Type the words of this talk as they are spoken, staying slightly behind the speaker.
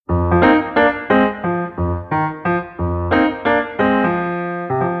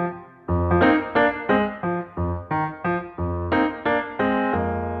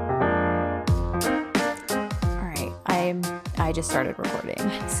started recording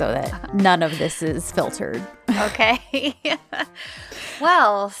so that none of this is filtered. Okay.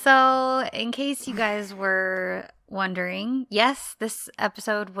 Well, so in case you guys were wondering, yes, this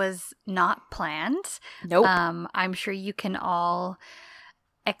episode was not planned. Nope. I'm sure you can all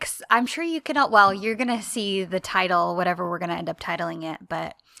well, you're going to see the title, whatever we're going to end up titling it,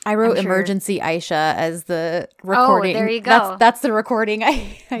 but I wrote Emergency Aisha as the recording. Oh, there you go. That's the recording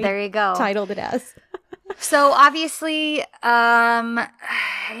I there you go. titled it as. So obviously,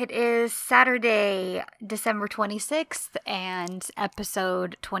 it is Saturday, December 26th, and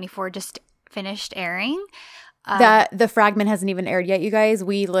episode 24 just finished airing. The fragment hasn't even aired yet, you guys.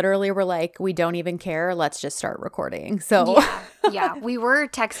 We literally were like, we don't even care. Let's just start recording. So yeah, we were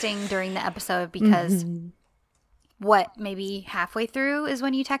texting during the episode because maybe halfway through is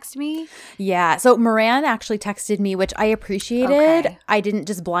when you texted me? Yeah. So Moran actually texted me, which I appreciated. Okay. I didn't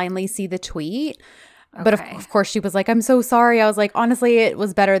just blindly see the tweet. Okay. But of course she was like, I'm so sorry. I was like, honestly, it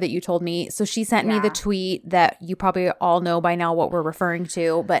was better that you told me. So she sent me the tweet that you probably all know by now what we're referring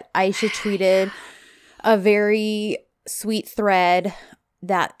to. But Aisha tweeted a very sweet thread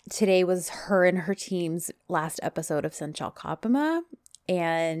that today was her and her team's last episode of Senchal Kapama.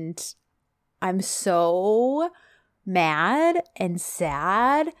 And I'm so mad and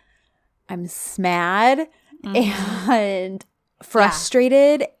sad. I'm smad and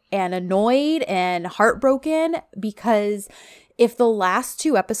frustrated and annoyed and heartbroken, because if the last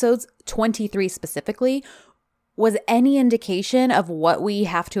two episodes, 23 specifically, was any indication of what we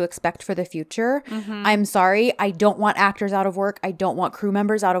have to expect for the future, I'm sorry. I don't want actors out of work. I don't want crew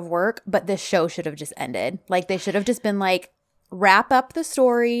members out of work, but this show should have just ended. Like, they should have just been like, wrap up the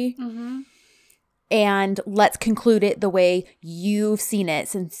story and let's conclude it the way you've seen it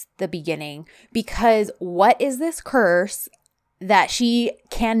since the beginning. Because what is this curse that she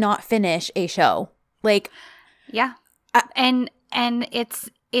cannot finish a show? Like, yeah. And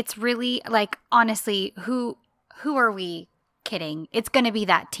it's really like, honestly, who are we kidding? It's going to be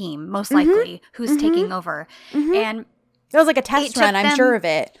that team, most likely, who's taking over. And that was like a test run. I'm sure of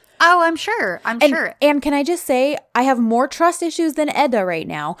it. Oh, I'm sure. Sure. And can I just say, I have more trust issues than Edda right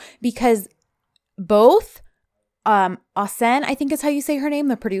now, because both Asen, I think is how you say her name,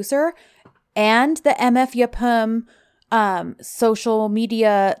 the producer, and the MF Yapum social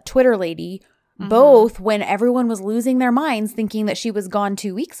media Twitter lady, both, when everyone was losing their minds thinking that she was gone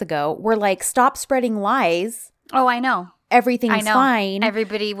 2 weeks ago, were like, stop spreading lies. Oh, I know. Everything's fine.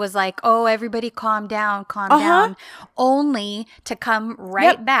 Everybody was like, oh, everybody calm down, only to come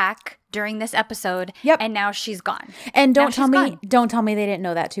right back during this episode. And now she's gone. And don't tell me they didn't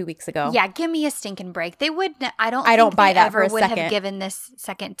know that 2 weeks ago. Yeah, give me a stinking break. They would. I don't buy that for a would second. have given this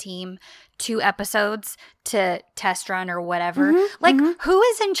second team 2 episodes to test run or whatever. Who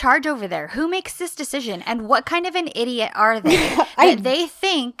is in charge over there? Who makes this decision? And what kind of an idiot are they that they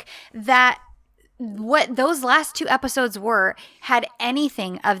think that what those last 2 episodes had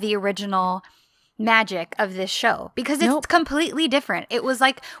anything of the original magic of this show? Because it's completely different. It was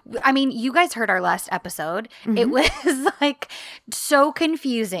like, I mean, you guys heard our last episode. It was like so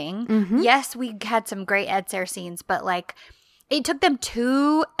confusing. Yes, we had some great Ed Ser scenes, but like, it took them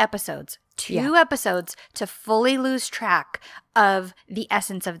 2 episodes to fully lose track of the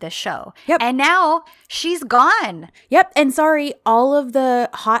essence of this show. And now she's gone. And sorry, all of the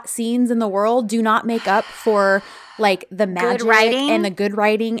hot scenes in the world do not make up for like the magic and the good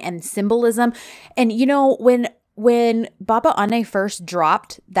writing and symbolism. And you know, when Baba Ane first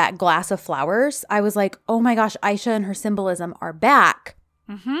dropped that glass of flowers, I was like, oh my gosh, Aisha and her symbolism are back.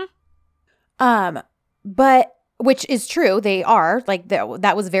 But which is true, they are. Like,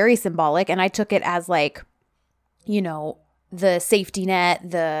 that was very symbolic, and I took it as like, you know, the safety net,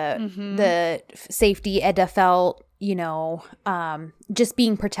 the safety Edda felt, you know, just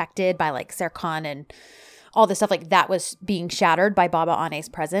being protected by like Serkan and all this stuff, like that was being shattered by Baba Ane's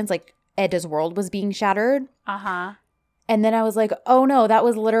presence. Like, Edda's world was being shattered. And then I was like, oh no, that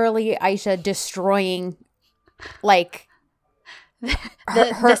was literally Aisha destroying like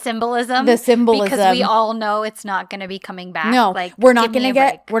the symbolism. Because we all know it's not going to be coming back. No, like, we're not going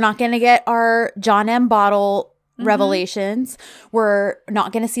to get our John M. Bottle revelations. We're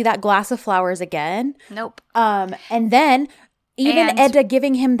not going to see that glass of flowers again. Nope. And then even Edda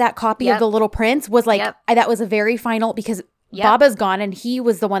giving him that copy of The Little Prince was like, that was a very final, because Baba's gone and he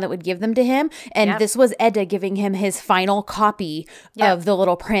was the one that would give them to him. And this was Edda giving him his final copy of The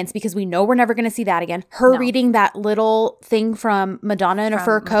Little Prince, because we know we're never going to see that again. Her reading that little thing from Madonna in a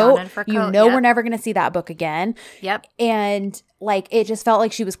fur coat. You know we're never going to see that book again. And like it just felt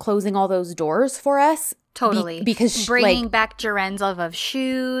like she was closing all those doors for us. Totally. Because she, bringing like, back Jaren's love of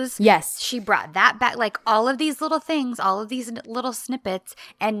shoes. Yes. She brought that back. Like all of these little things, all of these little snippets.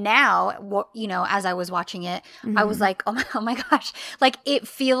 And now, you know, as I was watching it, I was like, oh my gosh. Like it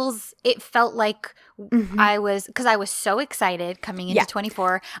felt like I was, because I was so excited coming into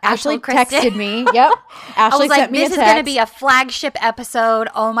 24. Ashley texted me. Yep. Ashley sent me a text. This is going to be a flagship episode.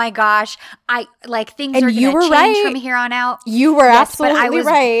 Oh my gosh. I like things are going to change from here on out. You were absolutely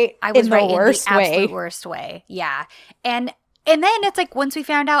right. I was right in the absolute worst way. Yeah. And then it's like once we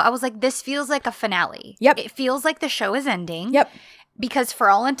found out, I was like, this feels like a finale. Yep. It feels like the show is ending. Yep. Because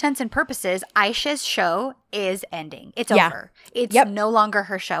for all intents and purposes, Aisha's show is ending. It's over. It's no longer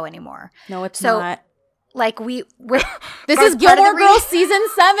her show anymore. No, it's not. Like this is Gilmore Girls season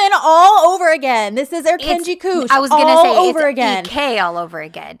 7 all over again. This is Kenji Kush. I was gonna say over it's again. EK all over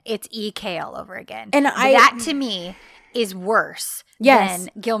again. It's EK all over again. And that to me is worse than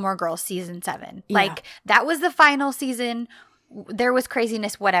Gilmore Girls season 7. Yeah. Like that was the final season. There was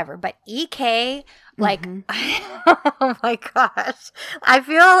craziness, whatever. But EK, like, oh my gosh, I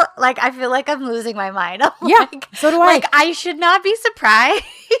feel like I'm losing my mind. So do I. Like I should not be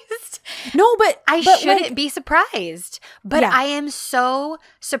surprised. No, but I shouldn't be surprised. But I am so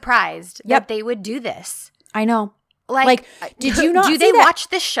surprised that they would do this. I know. Like did you not? Do they watch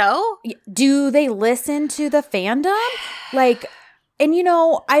this show? Do they listen to the fandom? Like, and you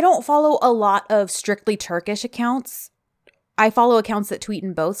know, I don't follow a lot of strictly Turkish accounts. I follow accounts that tweet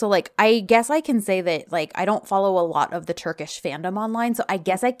in both. So like, I guess I can say that like, I don't follow a lot of the Turkish fandom online. So I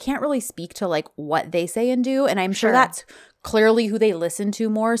guess I can't really speak to like what they say and do. And I'm sure that's clearly who they listen to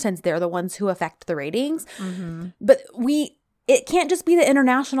more since they're the ones who affect the ratings. But it can't just be the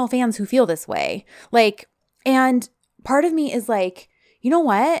international fans who feel this way. Like, and part of me is like, you know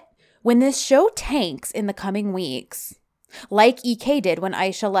what? When this show tanks in the coming weeks, like EK did when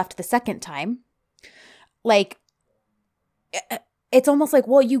Aisha left the second time, like, it's almost like,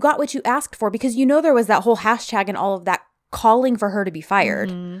 well, you got what you asked for because you know there was that whole hashtag and all of that calling for her to be fired.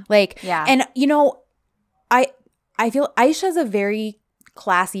 Like, and you know, I feel Aisha's a very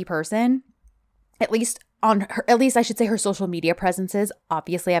classy person, at least I should say her social media presence is.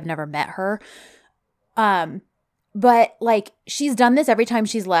 Obviously, I've never met her. But like she's done this every time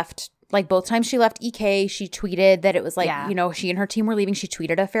she's left. Like both times she left EK, she tweeted that it was like, you know, she and her team were leaving. She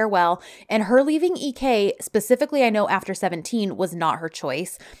tweeted a farewell. And her leaving EK, specifically, I know after 17, was not her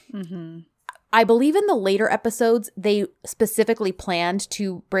choice. I believe in the later episodes, they specifically planned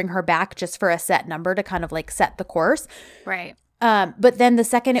to bring her back just for a set number to kind of like set the course. Right. But then the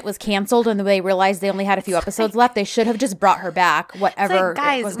second it was canceled and they realized they only had a few episodes left, they should have just brought her back, whatever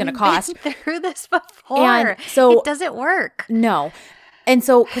it was going to cost. We've been through this before. And so it doesn't work. No. And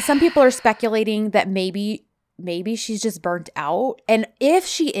so, because some people are speculating that maybe she's just burnt out. And if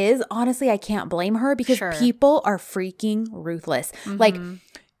she is, honestly, I can't blame her because people are freaking ruthless. Like,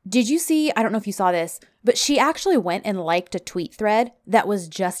 did you see, I don't know if you saw this, but she actually went and liked a tweet thread that was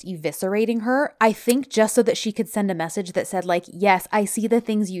just eviscerating her. I think just so that she could send a message that said like, yes, I see the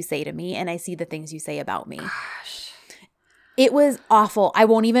things you say to me and I see the things you say about me. Gosh. It was awful. I'm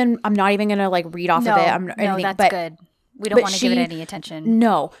not even going to like read off of it. That's good. We don't want to give it any attention.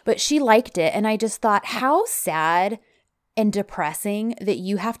 No, but she liked it. And I just thought, how sad and depressing that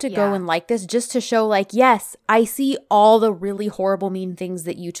you have to go and like this just to show like, yes, I see all the really horrible, mean things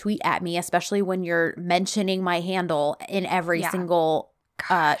that you tweet at me, especially when you're mentioning my handle in every single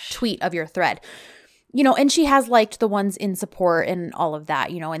tweet of your thread. You know, and she has liked the ones in support and all of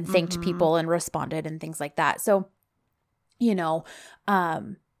that, you know, and thanked people and responded and things like that. So, you know,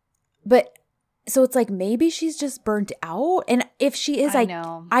 but so it's like maybe she's just burnt out. And if she is,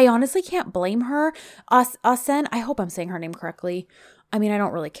 I honestly can't blame her. Asen, I hope I'm saying her name correctly. I mean, I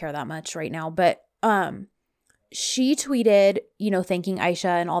don't really care that much right now, but she tweeted, you know, thanking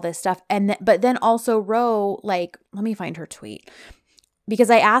Aisha and all this stuff. But then also wrote, like, let me find her tweet. Because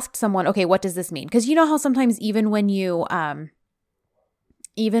I asked someone, okay, what does this mean? Because you know how sometimes even when you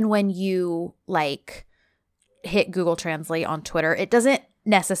like hit Google Translate on Twitter, it doesn't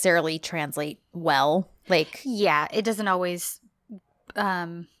necessarily translate well. Like, yeah, it doesn't always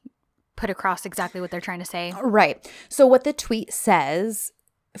put across exactly what they're trying to say. Right. So what the tweet says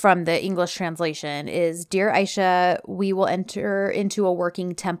from the English translation is, Dear Aisha, we will enter into a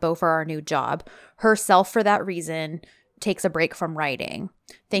working tempo for our new job. Herself, for that reason, takes a break from writing.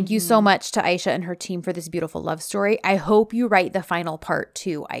 Thank you so much to Aisha and her team for this beautiful love story. I hope you write the final part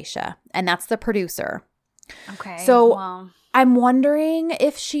too, Aisha. And that's the producer. Okay. So I'm wondering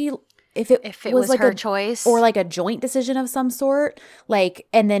if she if it was like her choice or like a joint decision of some sort, like,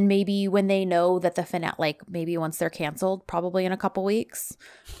 and then maybe when they know that the finale, like maybe once they're canceled, probably in a couple weeks.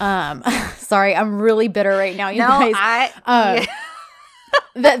 Sorry, I'm really bitter right now, you guys.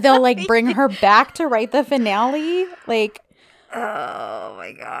 That they'll like bring her back to write the finale, like. Oh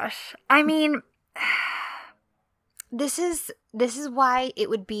my gosh! I mean, this is why it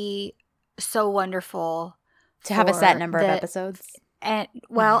would be so wonderful to have a set number of episodes. And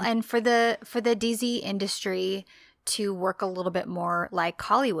and for the DZ industry to work a little bit more like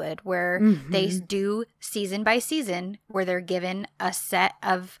Hollywood, where they do season by season, where they're given a set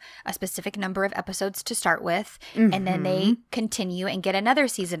of a specific number of episodes to start with, and then they continue and get another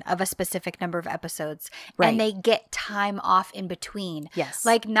season of a specific number of episodes, and they get time off in between. Yes.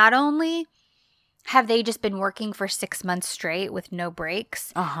 Like, not only have they just been working for 6 months straight with no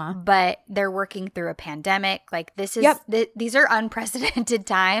breaks, but they're working through a pandemic. Like, this is these are unprecedented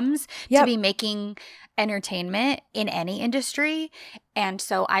times to be making entertainment in any industry. And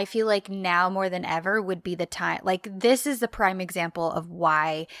so I feel like now more than ever would be the time. Like, this is the prime example of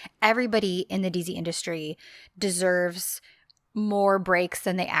why everybody in the DZ industry deserves more breaks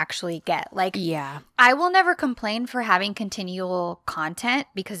than they actually get. Like, I will never complain for having continual content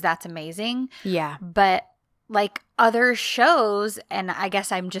because that's amazing. Yeah. But like other shows, and I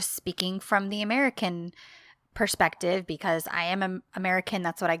guess I'm just speaking from the American perspective because I am American.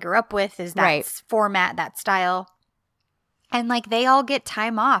 That's what I grew up with, is that format, that style. And like, they all get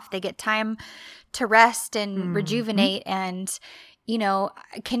time off. They get time to rest and rejuvenate. And you know,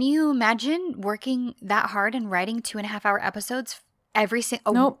 can you imagine working that hard and writing 2.5-hour episodes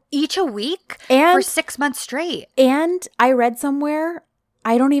each a week for 6 months straight? And I read somewhere,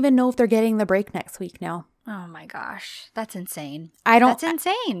 I don't even know if they're getting the break next week now. Oh my gosh, that's insane. That's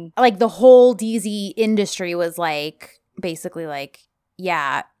insane. Like, the whole DZ industry was like, basically like,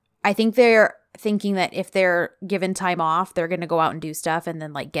 yeah, I think they're thinking that if they're given time off, they're going to go out and do stuff and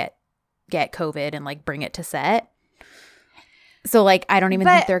then like get COVID and like bring it to set. So, like, I don't even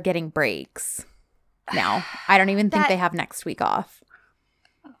think they're getting breaks now. I don't even think they have next week off.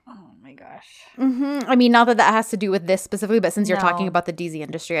 Oh, my gosh. I mean, not that has to do with this specifically, but since you're talking about the DZ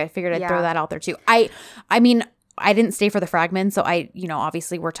industry, I figured I'd throw that out there, too. I mean, I didn't stay for the Fragments, so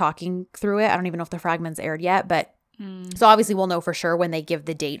obviously we're talking through it. I don't even know if the Fragments aired yet, but so obviously we'll know for sure when they give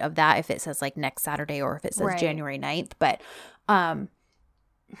the date of that, if it says, like, next Saturday or if it says January 9th. But,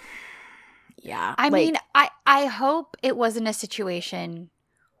 yeah. I mean, I hope it wasn't a situation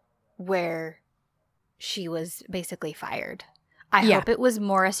where she was basically fired. I hope it was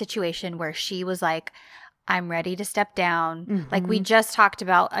more a situation where she was like, I'm ready to step down. Like, we just talked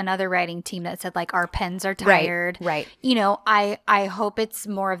about another writing team that said, like, our pens are tired. Right. You know, I hope it's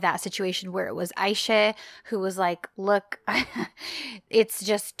more of that situation where it was Aisha who was like, look, it's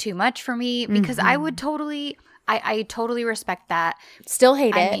just too much for me, because I would totally... I totally respect that. Still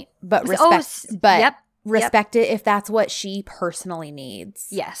hate it, but respect. Respect it if that's what she personally needs.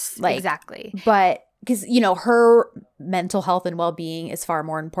 Yes, like, exactly. But because, you know, her mental health and well-being is far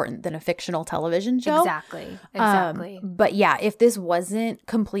more important than a fictional television show. Exactly. But yeah, if this wasn't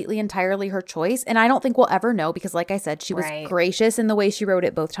completely entirely her choice, and I don't think we'll ever know, because like I said, she was gracious in the way she wrote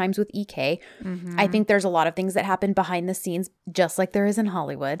it both times with EK. I think there's a lot of things that happen behind the scenes, just like there is in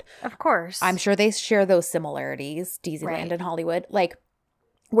Hollywood. Of course. I'm sure they share those similarities, DZland and Hollywood. Like,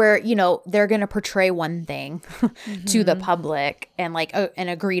 where, you know, they're going to portray one thing to the public and like an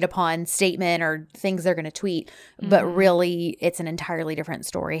agreed upon statement or things they're going to tweet, but really it's an entirely different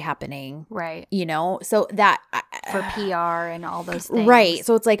story happening. Right. You know, so that for PR and all those things. Right.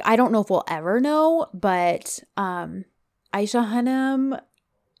 So it's like, I don't know if we'll ever know, but Aisha Hunnam,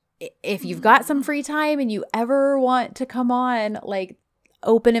 if you've got some free time and you ever want to come on, like,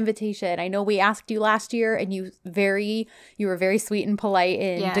 open invitation. I know we asked you last year and you were very sweet and polite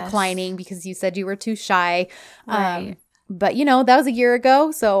in declining because you said you were too shy. Right. But you know, that was a year ago.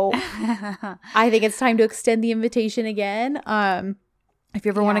 So I think it's time to extend the invitation again. If you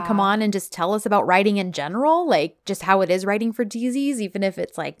ever want to come on and just tell us about writing in general, like just how it is writing for DZs, even if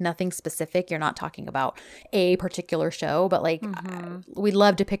it's like nothing specific, you're not talking about a particular show, but like we'd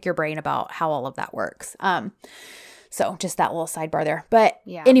love to pick your brain about how all of that works. So just that little sidebar there. But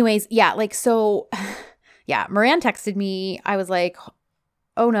anyways, like, so Moran texted me. I was like,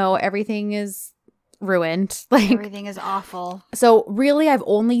 oh no, everything is ruined. Like, everything is awful. So really, I've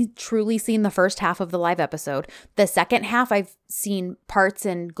only truly seen the first half of the live episode. The second half, I've seen parts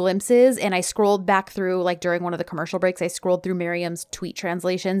and glimpses, and I scrolled back through, like during one of the commercial breaks, I scrolled through Miriam's tweet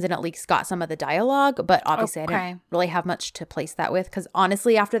translations and at least got some of the dialogue. But obviously I didn't really have much to place that with, because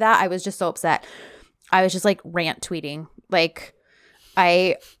honestly, after that, I was just so upset. I was just like rant tweeting. Like,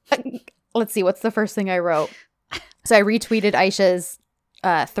 let's see, what's the first thing I wrote? So I retweeted Aisha's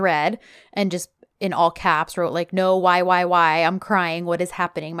thread and just in all caps wrote like, no, why, I'm crying. What is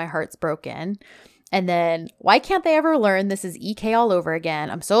happening? My heart's broken. And then, why can't they ever learn this is EK all over again?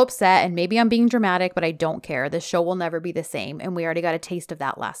 I'm so upset, and maybe I'm being dramatic, but I don't care. This show will never be the same, and we already got a taste of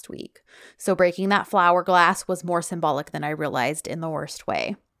that last week. So breaking that flower glass was more symbolic than I realized in the worst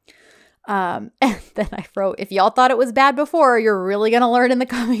way. And then I wrote, if y'all thought it was bad before, you're really going to learn in the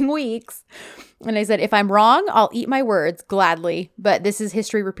coming weeks. And I said, if I'm wrong, I'll eat my words gladly, but this is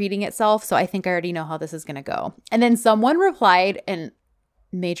history repeating itself, so I think I already know how this is going to go. And then someone replied, and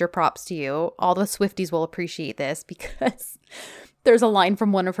major props to you. All the Swifties will appreciate this because there's a line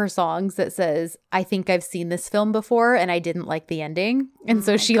from one of her songs that says, I think I've seen this film before and I didn't like the ending. And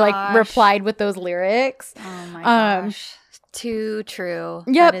so she like replied with those lyrics. Oh my gosh. Too true.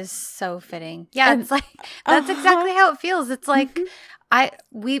 Yep. That is so fitting. Yeah, it's like that's exactly how it feels. It's like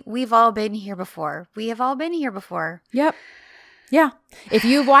we've all been here before. We have all been here before. Yep. Yeah. If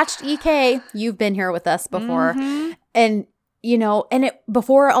you've watched EK, you've been here with us before. And you know, and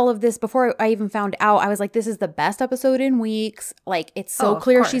before all of this, before I even found out, I was like, this is the best episode in weeks. Like, it's so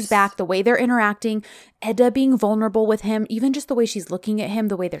clear she's back. The way they're interacting, Edda being vulnerable with him, even just the way she's looking at him,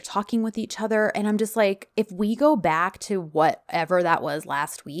 the way they're talking with each other. And I'm just like, if we go back to whatever that was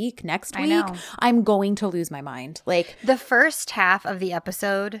last week, next week, I'm going to lose my mind. Like, the first half of the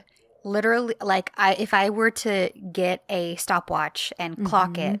episode, literally, like, if I were to get a stopwatch and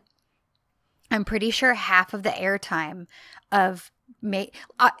clock it, I'm pretty sure half of the airtime of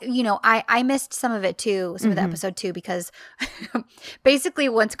I missed some of it too, some of the episode too, because basically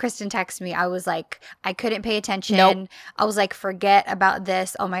once Kristen texted me, I was like, I couldn't pay attention. Nope. I was like, forget about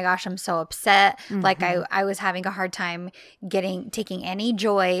this. Oh my gosh, I'm so upset. Like I was having a hard time taking any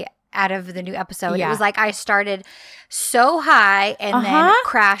joy out of the new episode. It was like I started so high and then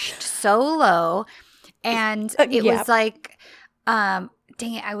crashed so low. And it was like, dang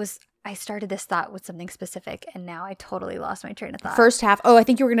it, I started this thought with something specific, and now I totally lost my train of thought. First half. Oh, I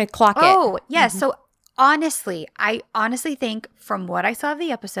think you were going to clock it. Oh, yeah. So honestly, I honestly think from what I saw of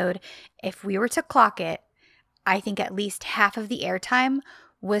the episode, if we were to clock it, I think at least half of the airtime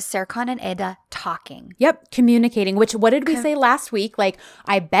was Serkan and Edda talking. Yep, communicating, which what did we say last week? Like,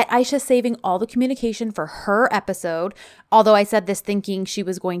 I bet Aisha's saving all the communication for her episode, although I said this thinking she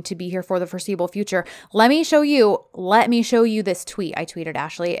was going to be here for the foreseeable future. Let me show you this tweet I tweeted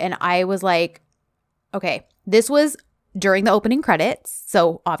Ashley, and I was like, okay, this was during the opening credits,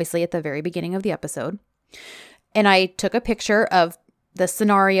 so obviously at the very beginning of the episode, and I took a picture of the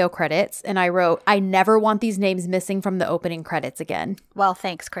scenario credits, and I wrote, I never want these names missing from the opening credits again. Well,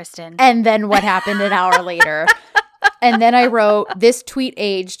 thanks, Kristen. And then what happened an hour later? And then I wrote, this tweet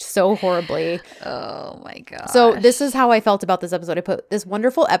aged so horribly. Oh my god. So this is how I felt about this episode. I put, this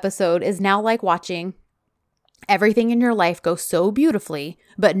wonderful episode is now like watching everything in your life go so beautifully,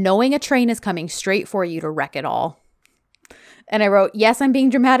 but knowing a train is coming straight for you to wreck it all. And I wrote, yes, I'm being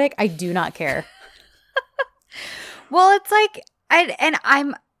dramatic. I do not care. Well, it's like,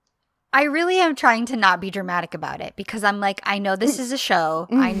 I really am trying to not be dramatic about it because I'm like, I know this is a show.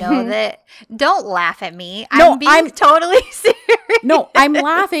 I know that. Don't laugh at me. I'm totally serious. No, I'm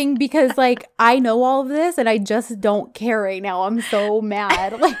laughing because like I know all of this and I just don't care right now. I'm so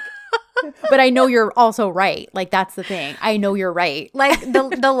mad. Like, but I know you're also right. Like, that's the thing. I know you're right. Like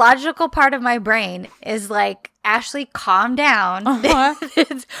the logical part of my brain is like, Ashley, calm down.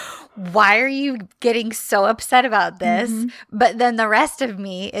 Why are you getting so upset about this? But then the rest of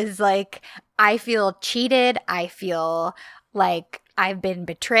me is like, I feel cheated. I feel like I've been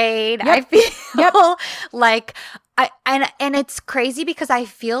betrayed. I feel like and it's crazy because I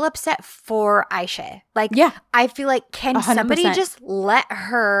feel upset for Aisha. Like, I feel like, can 100%. Somebody just let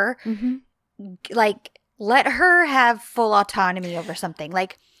her let her have full autonomy over something?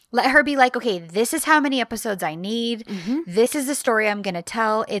 Like, let her be like, okay, this is how many episodes I need. This is the story I'm going to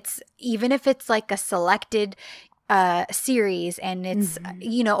tell. It's even if it's like a selected series and it's,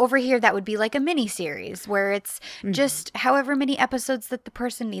 over here that would be like a mini series where it's just however many episodes that the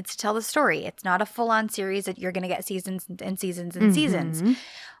person needs to tell the story. It's not a full on series that you're going to get seasons and seasons and seasons.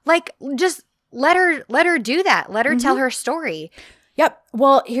 Like, just let her do that. Let her tell her story. Yep.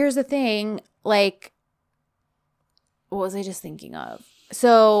 Well, here's the thing. Like, what was I just thinking of?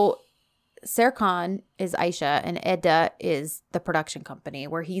 So Serkan is Aisha and Edda is the production company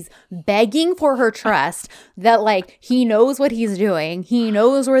where he's begging for her trust that like he knows what he's doing. He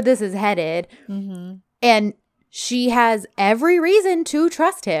knows where this is headed. And she has every reason to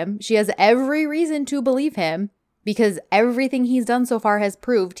trust him. She has every reason to believe him because everything he's done so far has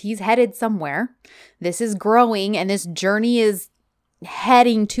proved he's headed somewhere. This is growing and this journey is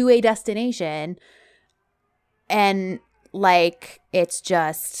heading to a destination. And like, it's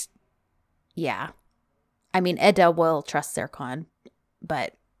just, yeah. I mean, Eda will trust Serkan,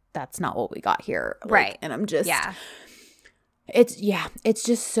 but that's not what we got here. Like, right. And I'm just, it's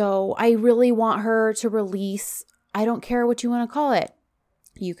just so, I really want her to release, I don't care what you want to call it.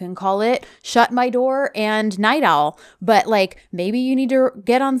 You can call it Shut My Door and Night Owl, but like maybe you need to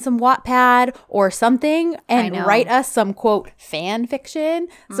get on some Wattpad or something and write us some quote fan fiction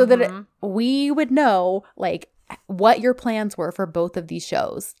so that we would know like what your plans were for both of these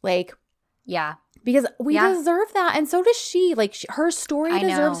shows. Like, yeah, because we deserve that. And so does she. Like her story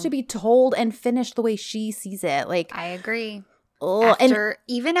deserves to be told and finished the way she sees it. Like, I agree.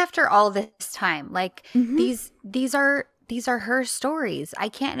 Even after all this time, like these are her stories. I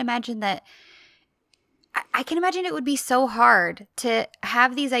can't imagine that. I can imagine it would be so hard to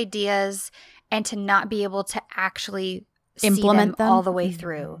have these ideas and to not be able to actually implement them all the way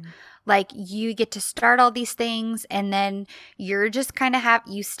through. Like you get to start all these things and then you're just kind of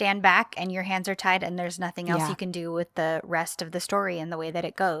you stand back and your hands are tied and there's nothing else you can do with the rest of the story and the way that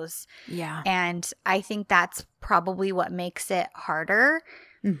it goes. Yeah. And I think that's probably what makes it harder.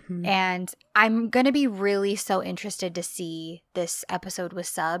 And I'm going to be really so interested to see this episode with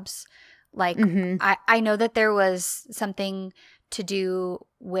subs. Like, I know that there was something to do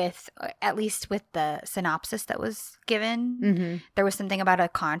with, at least with the synopsis that was given, there was something about a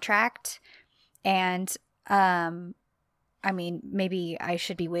contract. And, I mean, maybe I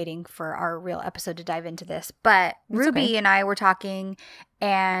should be waiting for our real episode to dive into this. But Ruby and I were talking,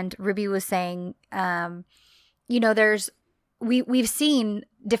 and Ruby was saying, you know, we've seen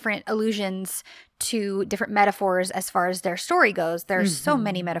different allusions to different metaphors as far as their story goes. There's so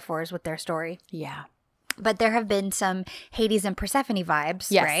many metaphors with their story. Yeah. But there have been some Hades and Persephone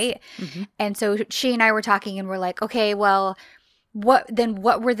vibes, right? And so she and I were talking and we're like, okay, well, what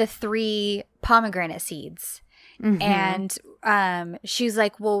were the 3 pomegranate seeds? And she's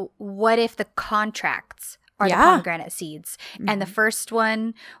like, well, what if the contracts are the pomegranate seeds? And the first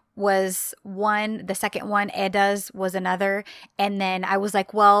one was one, the second one, Eda's, was another. And then I was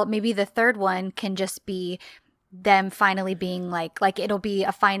like, well, maybe the third one can just be them finally being like it'll be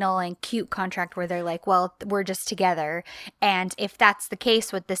a final and cute contract where they're like, well, we're just together. And if that's the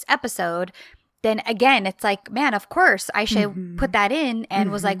case with this episode, then again, it's like, man, of course I should put that in,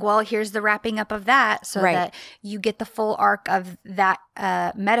 and was like, well, here's the wrapping up of that so that you get the full arc of that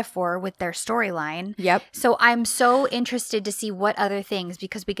metaphor with their storyline. Yep. So I'm so interested to see what other things,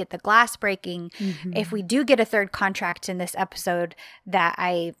 because we get the glass breaking. If we do get a third contract in this episode that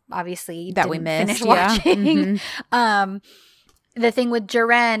I obviously didn't finish watching. The thing with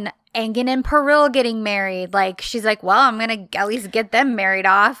Jaren, Engin and Peril getting married. Like, she's like, well, I'm going to at least get them married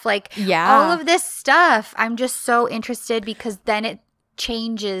off. Like, all of this stuff. I'm just so interested, because then it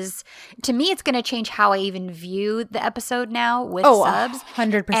changes. To me, it's going to change how I even view the episode now with subs.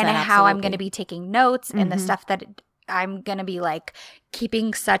 100%. And how I'm going to be taking notes and the stuff that I'm going to be like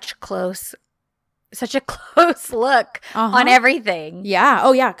keeping such a close look on everything. Yeah.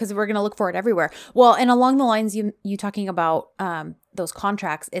 Oh, yeah. Because we're going to look for it everywhere. Well, and along the lines, you talking about those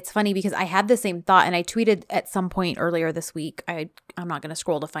contracts, it's funny because I had the same thought, and I tweeted at some point earlier this week. I'm not going to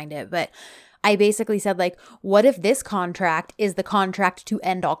scroll to find it, but I basically said, like, what if this contract is the contract to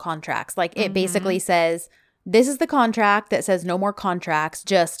end all contracts? Like, it basically says, this is the contract that says no more contracts,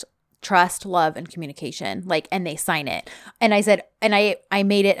 just trust, love, and communication. Like, and they sign it. And I said, and I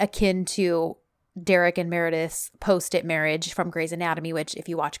made it akin to Derek and Meredith's post-it marriage from Grey's Anatomy, which if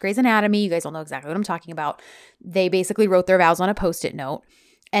you watch Grey's Anatomy, you guys all know exactly what I'm talking about. They basically wrote their vows on a post-it note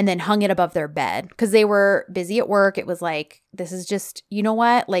and then hung it above their bed because they were busy at work. It was like, this is just, you know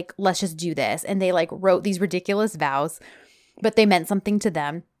what? Like, let's just do this. And they like wrote these ridiculous vows, but they meant something to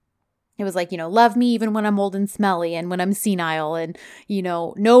them. It was like, you know, love me even when I'm old and smelly and when I'm senile, and, you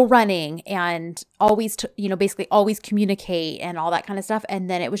know, no running, and always, basically always communicate and all that kind of stuff.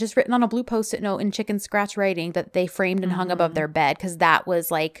 And then it was just written on a blue Post-it note in chicken scratch writing that they framed and hung above their bed because that was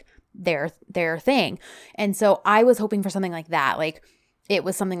like their thing. And so I was hoping for something like that. Like, it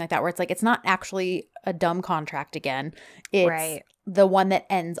was something like that where it's like, it's not actually a dumb contract again. It's the one that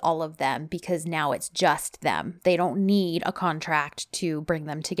ends all of them, because now it's just them. They don't need a contract to bring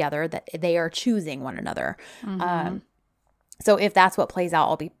them together, that they are choosing one another. So if that's what plays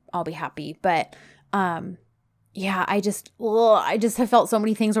out, I'll be happy. But yeah, I just have felt so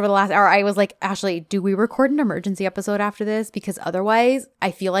many things over the last hour. I was like, Ashley, do we record an emergency episode after this? Because otherwise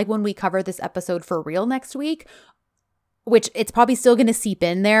I feel like when we cover this episode for real next week, which it's probably still going to seep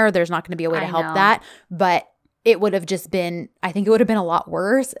in there's not going to be a way to help that, but it would have just been, I think it would have been a lot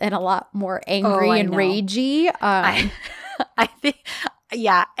worse and a lot more angry and ragey. I think,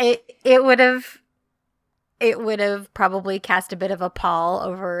 yeah, it would have probably cast a bit of a pall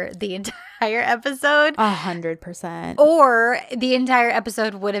over the entire episode. 100%. Or the entire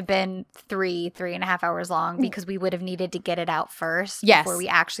episode would have been 3.5 hours long because we would have needed to get it out first before we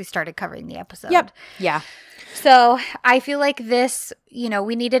actually started covering the episode. Yep. Yeah. So I feel like this,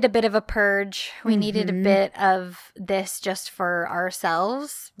 we needed a bit of a purge. We needed a bit of this just for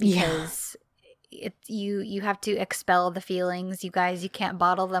ourselves because you have to expel the feelings, you guys. You can't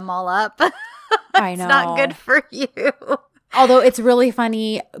bottle them all up. I know. It's not good for you. Although it's really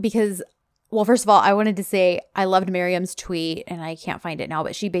funny because, well, first of all, I wanted to say I loved Miriam's tweet and I can't find it now,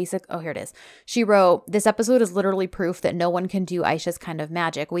 but here it is. She wrote, "This episode is literally proof that no one can do Aisha's kind of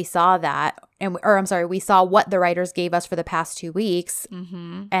magic. We saw that, we saw what the writers gave us for the past 2 weeks.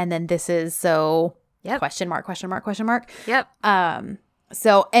 Mm-hmm. And then this is so question mark. Yep.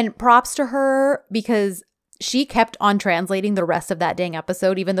 So, and props to her because she kept on translating the rest of that dang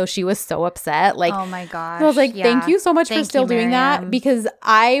episode, even though she was so upset. Like, oh my gosh. I was like, thank you so much for still doing that, because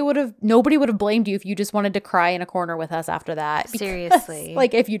nobody would have blamed you if you just wanted to cry in a corner with us after that. Seriously.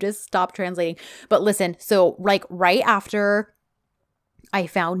 Like, if you just stopped translating. But listen, so like right after I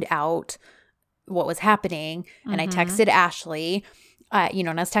found out what was happening and I texted Ashley, and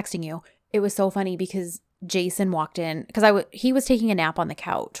I was texting you, it was so funny because Jason walked in because he was taking a nap on the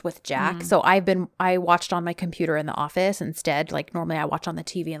couch with Jack. So I watched on my computer in the office instead. Like normally I watch on the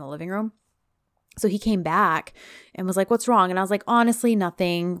TV in the living room. So he came back and was like, "What's wrong?" And I was like, "Honestly,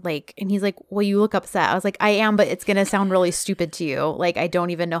 nothing." Like, and he's like, "Well, you look upset." I was like, "I am, but it's going to sound really stupid to you. Like, I don't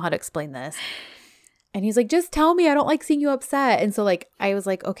even know how to explain this." And he's like, "Just tell me. I don't like seeing you upset." And so like, I was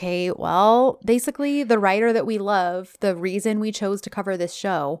like, okay, well, basically the writer that we love, the reason we chose to cover this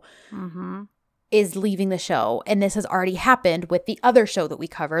show is leaving the show. And this has already happened with the other show that we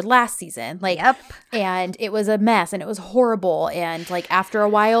covered last season. Like, and it was a mess and it was horrible. And like after a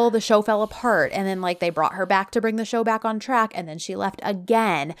while, the show fell apart. And then like they brought her back to bring the show back on track. And then she left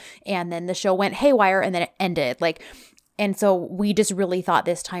again. And then the show went haywire and then it ended. Like, and so we just really thought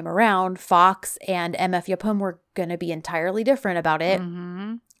this time around, Fox and MF Yapum were going to be entirely different about it.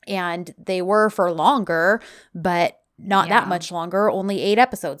 And they were for longer, but not that much longer, only 8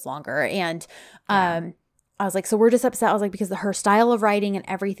 episodes longer. And I was like, so we're just upset. I was like, because her style of writing and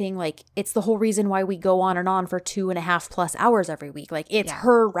everything, like it's the whole reason why we go on and on for 2.5+ hours every week. Like it's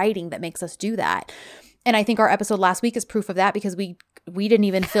her writing that makes us do that. And I think our episode last week is proof of that because we didn't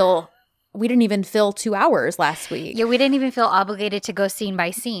even fill 2 hours last week. Yeah, we didn't even feel obligated to go scene by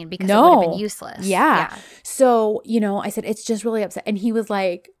scene because it would have been useless. Yeah. So, I said, it's just really upset. And he's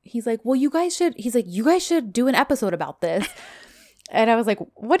like, well, you guys should do an episode about this. And I was like,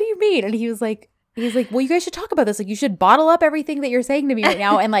 what do you mean? And he was like, well, you guys should talk about this. Like, you should bottle up everything that you're saying to me right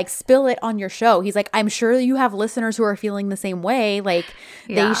now and like spill it on your show. He's like, I'm sure you have listeners who are feeling the same way. Like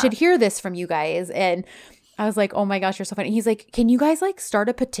they should hear this from you guys. And I was like, oh my gosh, you're so funny. He's like, can you guys like start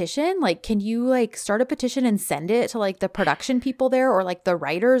a petition? Like, can you like start a petition and send it to like the production people there or like the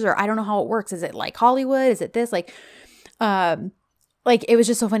writers, or I don't know how it works. Is it like Hollywood? Is it this? Like, it was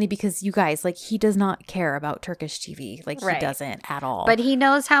just so funny because you guys, like, he does not care about Turkish TV. Like, he doesn't at all. But he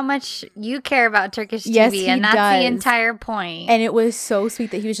knows how much you care about Turkish TV. Yes, and that's the entire point. And it was so sweet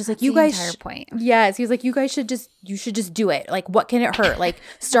that he was just like, you guys. Entire point. Yes. He was like, you should just do it. Like, what can it hurt? Like,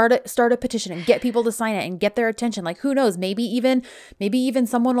 start a petition and get people to sign it and get their attention. Like, who knows? Maybe even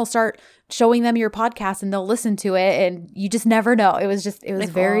someone will start showing them your podcast and they'll listen to it, and you just never know. It was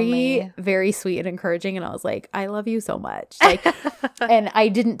very, very sweet and encouraging. And I was like, I love you so much. Like, and I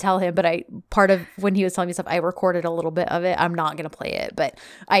didn't tell him, but part of when he was telling me stuff, I recorded a little bit of it. I'm not going to play it, but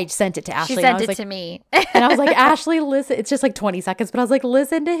I sent it to Ashley. She sent it to me. And I was like, Ashley, listen. It's just like 20 seconds, but I was like,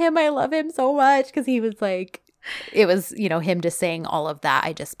 listen to him. I love him so much. Because he was like, it was, him just saying all of that.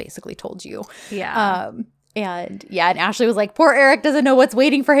 I just basically told you. Yeah. And Ashley was like, poor Eric doesn't know what's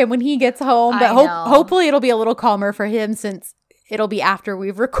waiting for him when he gets home. But hopefully it'll be a little calmer for him since it'll be after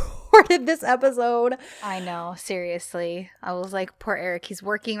we've recorded this episode. I know. Seriously. I was like, poor Eric. He's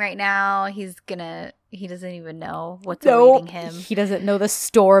working right now. He doesn't even know what's awaiting him. He doesn't know the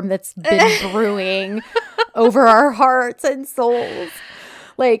storm that's been brewing over our hearts and souls.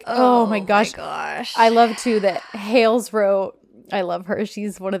 Like, oh my gosh. I love too that Hales wrote, I love her.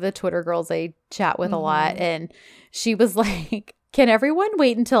 She's one of the Twitter girls I chat with a lot. And she was like, can everyone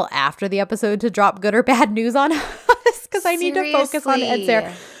wait until after the episode to drop good or bad news on us? Because I need to focus on Ed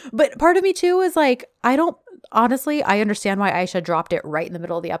Sarah. But part of me too is like, I understand why Aisha dropped it right in the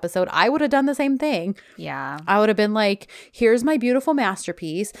middle of the episode. I would have done the same thing. Yeah. I would have been like, here's my beautiful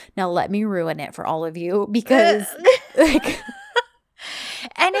masterpiece. Now let me ruin it for all of you. Because like.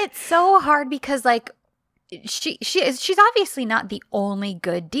 And it's so hard because like, she's obviously not the only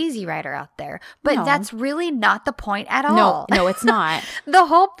good DZ writer out there, but that's really not the point at all. No, it's not. The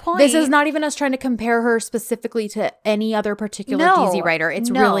whole point. This is not even us trying to compare her specifically to any other particular DZ writer. It's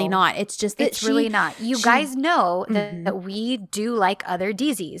really not. It's just that it's really not. You guys know that we do like other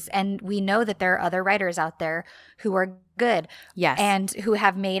DZs, and we know that there are other writers out there who are good. Yes. And who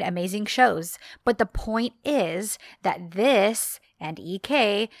have made amazing shows. But the point is that this and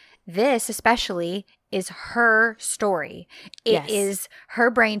EK, this especially, is her story. It is her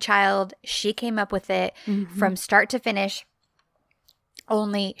brainchild. She came up with it from start to finish.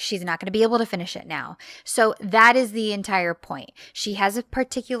 Only she's not going to be able to finish it now. So that is the entire point. She has a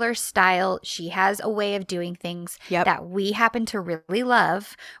particular style. She has a way of doing things that we happen to really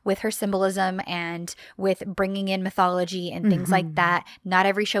love, with her symbolism and with bringing in mythology and things like that. Not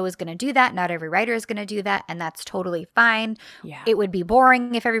every show is going to do that. Not every writer is going to do that. And that's totally fine. Yeah. It would be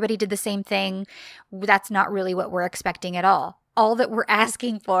boring if everybody did the same thing. That's not really what we're expecting at all. All that we're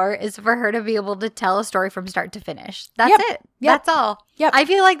asking for is for her to be able to tell a story from start to finish. That's it. That's all. Yep. I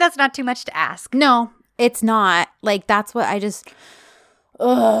feel like that's not too much to ask. No, it's not. Like, that's what I just,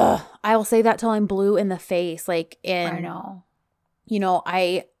 I will say that till I'm blue in the face. Like, I know. You know,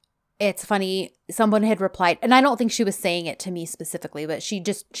 it's funny. Someone had replied, and I don't think she was saying it to me specifically, but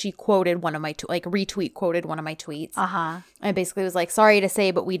she quoted one of my, retweet quoted one of my tweets. And basically was like, sorry to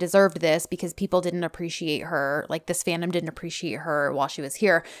say, but we deserved this because people didn't appreciate her. Like, this fandom didn't appreciate her while she was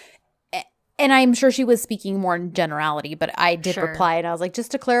here. And I'm sure she was speaking more in generality, but I did reply, and I was like, just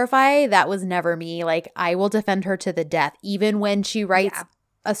to clarify, that was never me. Like, I will defend her to the death, even when she writes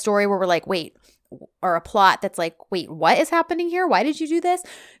a story where we're like, wait, or a plot that's like, wait, what is happening here? Why did you do this?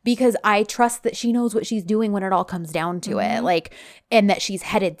 Because I trust that she knows what she's doing when it all comes down to it, like, and that she's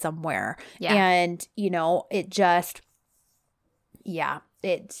headed somewhere. And, you know, it just,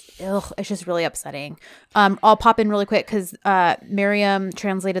 it's just really upsetting. I'll pop in really quick because Miriam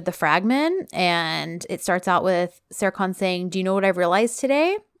translated the fragment, and it starts out with Serkan saying, do you know what I've realized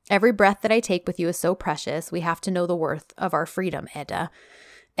today? Every breath that I take with you is so precious. We have to know the worth of our freedom, Edda.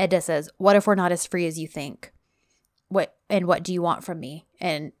 Edda says, what if we're not as free as you think? What do you want from me?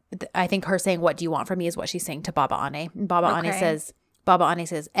 And I think her saying, what do you want from me, is what she's saying to Baba Ane. And Baba Ane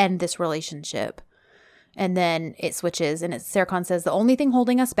says, end this relationship. And then it switches, and Serkan says, the only thing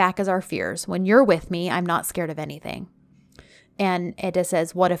holding us back is our fears. When you're with me, I'm not scared of anything. And Edda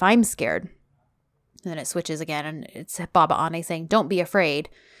says, what if I'm scared? And then it switches again, and it's Baba Ane saying, don't be afraid.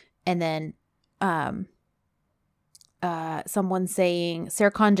 And then someone saying,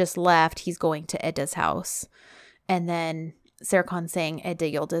 Serkan just left, he's going to Edda's house. And then Serkan saying,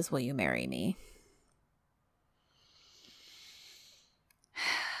 Edda Yildiz, will you marry me?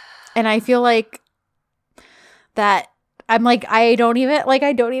 And I feel like that I'm like, I don't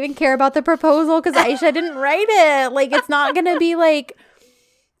even care about the proposal because Aisha didn't write it. Like, it's not going to be like,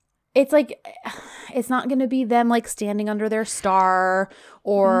 it's not going to be them like standing under their star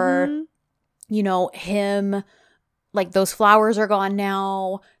or, you know, him. Like, those flowers are gone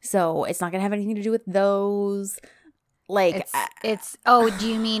now, so it's not going to have anything to do with those. Like, do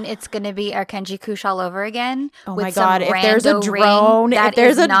you mean it's going to be Arkenji Kush all over again? Oh my God, if there's a drone, a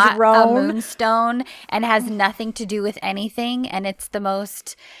moonstone and has nothing to do with anything, and it's the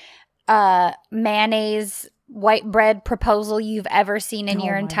most mayonnaise white bread proposal you've ever seen in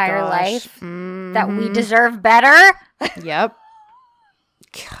your entire life, that we deserve better? Yep.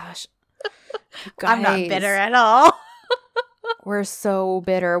 Gosh. Guys, I'm not bitter at all. We're so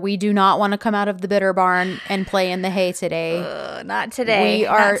bitter. We do not want to come out of the bitter barn and play in the hay today. Not today.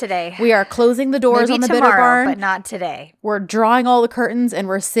 Not today. We are closing the doors on the tomorrow, bitter barn, but not today. We're drawing all the curtains, and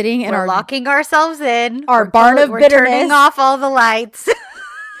we're sitting in locking ourselves in. Our barn of bitterness. We're turning off all the lights.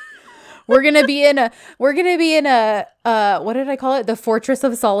 We're gonna be in a what did I call it? The Fortress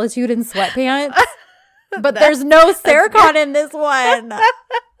of Solitude in sweatpants. But there's no Serkan in this one.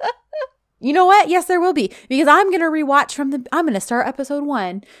 You know what? Yes, there will be, because I'm going to rewatch I'm going to start episode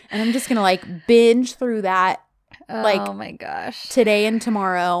 1, and I'm just going to like binge through that. Like, oh my gosh. Today and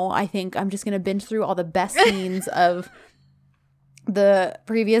tomorrow, I think I'm just going to binge through all the best scenes of the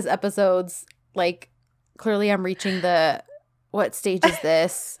previous episodes. Like, clearly I'm reaching what stage is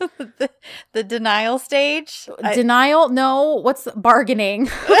this? the denial stage? Denial? No. What's bargaining?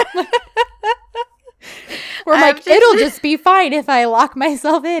 We're like, it'll just be fine if I lock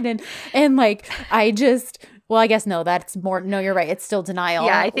myself in and like I just Well, I guess no, that's more. No, you're right. It's still denial.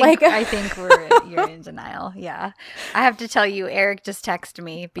 Yeah, I think you're in denial. Yeah, I have to tell you, Eric just texted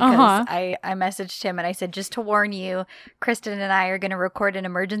me because I messaged him and I said, just to warn you, Kristen and I are going to record an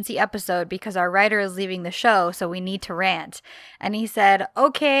emergency episode because our writer is leaving the show, so we need to rant. And he said,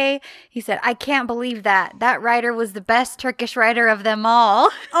 okay. He said, I can't believe that. That writer was the best Turkish writer of them all.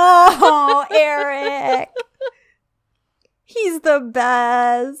 Oh, Eric. He's the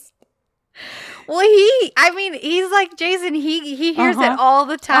best. Well, he's like Jason. He hears it all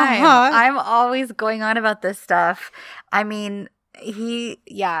the time. I'm always going on about this stuff. I mean,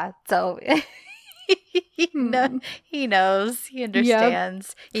 so he knows. He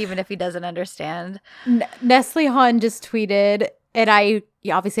understands, even if he doesn't understand. Nestle Han just tweeted, and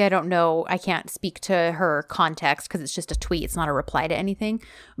obviously I don't know. I can't speak to her context because it's just a tweet. It's not a reply to anything.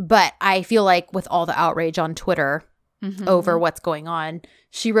 But I feel like with all the outrage on Twitter over what's going on,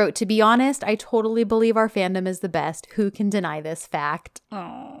 she wrote, to be honest, I totally believe our fandom is the best. Who can deny this fact?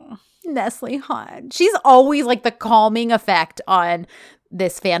 Oh, Nestle Han. She's always like the calming effect on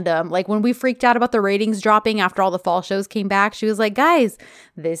this fandom. Like when we freaked out about the ratings dropping after all the fall shows came back, she was like, guys,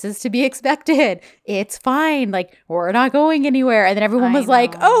 this is to be expected. It's fine. Like, we're not going anywhere. And then everyone was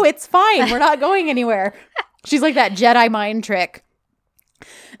like, oh, it's fine. We're not going anywhere. She's like that Jedi mind trick.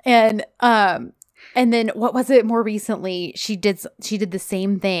 And then what was it more recently? She did the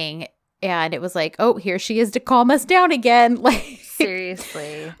same thing, and it was like, oh, here she is to calm us down again. Like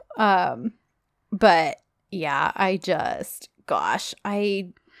seriously. But yeah, I just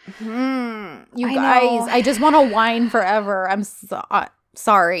I just want to whine forever. I'm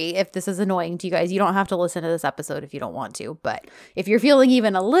sorry if this is annoying to you guys. You don't have to listen to this episode if you don't want to, but if you're feeling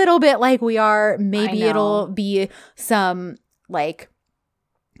even a little bit like we are, maybe it'll be some like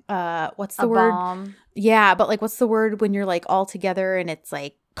what's the word? Balm. Yeah, but like what's the word when you're like all together and it's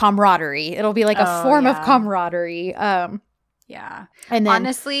like camaraderie? It'll be like a form of camaraderie. Yeah. And then,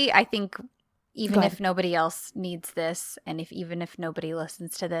 honestly, I think even if nobody else needs this, and even if nobody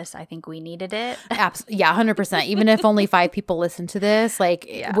listens to this, I think we needed it. Yeah, 100%. Even if only 5 people listen to this, like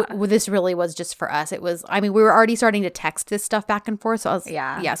this really was just for us. It was, I mean, we were already starting to text this stuff back and forth. So I was,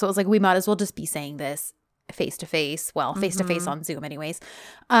 so it was like, we might as well just be saying this face to face on Zoom anyways.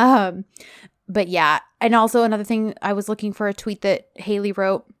 But yeah, and also another thing, I was looking for a tweet that Haley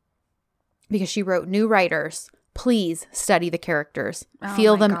wrote, because she wrote, new writers, please study the characters,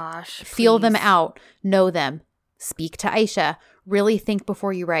 feel them out, know them, speak to Aisha, really think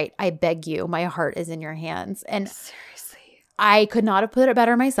before you write. I beg you, my heart is in your hands. And seriously, I could not have put it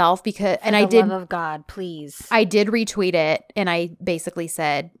better myself because, for the love of God, please. I did retweet it, and I basically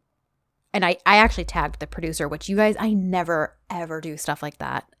said, and I actually tagged the producer, which you guys, I never, ever do stuff like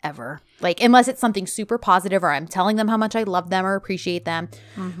that, ever. Like, unless it's something super positive or I'm telling them how much I love them or appreciate them.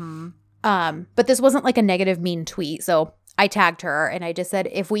 But this wasn't like a negative, mean tweet. So I tagged her and I just said,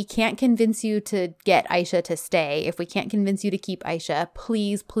 if we can't convince you to get Aisha to stay, if we can't convince you to keep Aisha,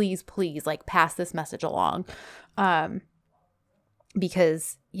 please, please, please, like, pass this message along.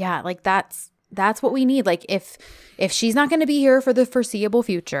 Because, yeah, like, that's what we need. Like, if she's not going to be here for the foreseeable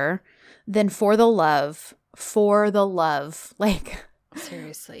future, then for the love, like,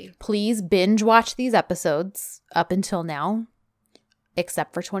 seriously, please binge watch these episodes up until now,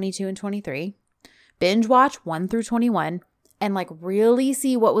 except for 22 and 23. Binge watch 1 through 21 and like really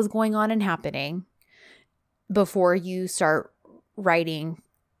see what was going on and happening before you start writing,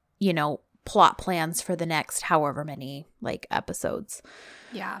 plot plans for the next however many like episodes.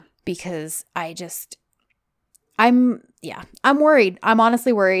 Yeah. Because I'm worried. I'm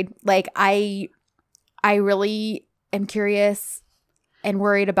honestly worried. Like I really am curious and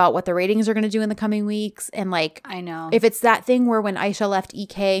worried about what the ratings are going to do in the coming weeks. And like, I know if it's that thing where when Aisha left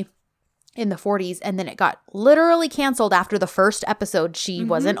EK in the 40s and then it got literally canceled after the first episode, she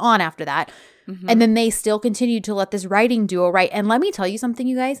wasn't on after that. And then they still continued to let this writing duo write. And let me tell you something,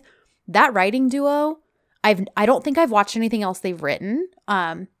 you guys, that writing duo, I don't think I've watched anything else they've written.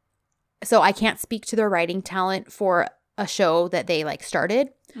 So I can't speak to their writing talent for a show that they like started.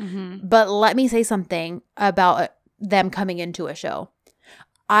 But let me say something about them coming into a show.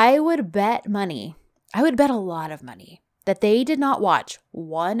 I would bet a lot of money that they did not watch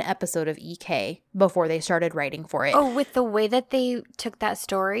one episode of EK before they started writing for it. Oh, with the way that they took that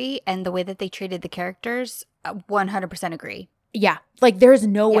story and the way that they treated the characters, 100% agree. Yeah. Like there's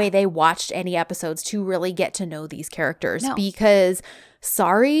no way they watched any episodes to really get to know these characters because,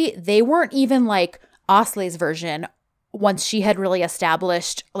 sorry, they weren't even like Asle's version once she had really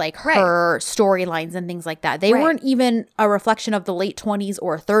established like her storylines and things like that. They weren't even a reflection of the late 20s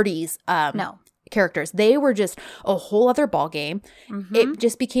or 30s characters. They were just a whole other ballgame. Mm-hmm. It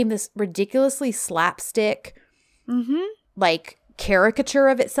just became this ridiculously slapstick, like caricature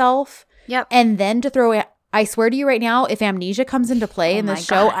of itself. Yep. And then to throw it, I swear to you right now, if Amnesia comes into play in this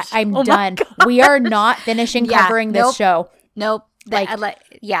show, I'm done. We are not finishing covering this show. Nope. No.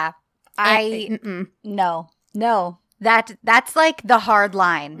 That's like the hard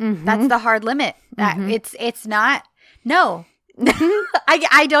line. Mm-hmm. That's the hard limit. It's not. No.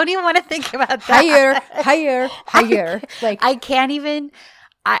 I don't even want to think about that. Higher. Like I can't even.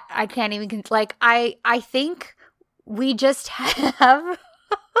 Like I think we just have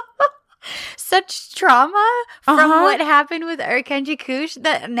such trauma from what happened with Erkenci Kuş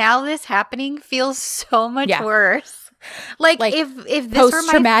that now this happening feels so much worse. Like if this were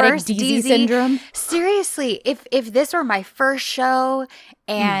my first DZ syndrome. Seriously, if this were my first show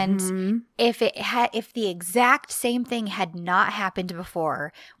and if the exact same thing had not happened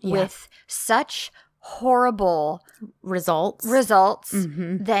before with such horrible results,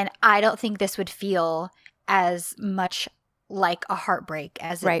 then I don't think this would feel as much like a heartbreak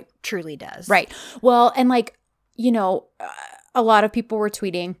as it truly does. Right. Well, and like, you know, a lot of people were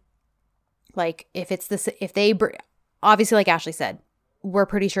tweeting like obviously, like Ashley said, we're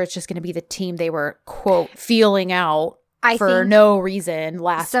pretty sure it's just going to be the team they were, quote, feeling out for no reason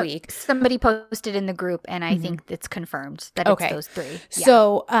last week. Somebody posted in the group, and I think it's confirmed that it's those three. Yeah.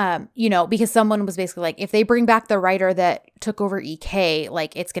 So, you know, because someone was basically like, if they bring back the writer that took over EK,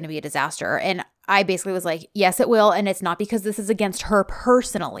 like, it's going to be a disaster. And I basically was like, yes, it will. And it's not because this is against her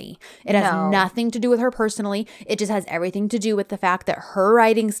personally. It has nothing to do with her personally. It just has everything to do with the fact that her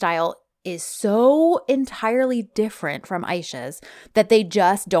writing style is so entirely different from Aisha's that they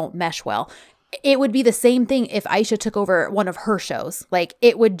just don't mesh well. It would be the same thing if Aisha took over one of her shows. Like,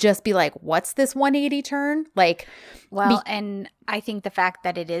 it would just be like, what's this 180 turn? Like, and I think the fact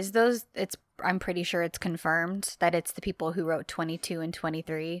that it is those, I'm pretty sure it's confirmed that it's the people who wrote 22 and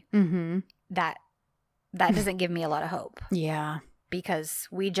 23. That doesn't give me a lot of hope. Yeah. Because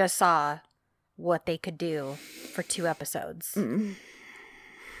we just saw what they could do for 2 episodes.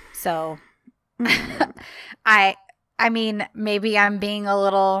 So, I mean, maybe I'm being a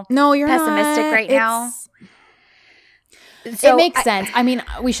little pessimistic right now. So it makes sense. I mean,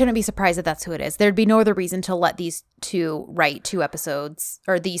 we shouldn't be surprised that that's who it is. There'd be no other reason to let these 2 write 2 episodes,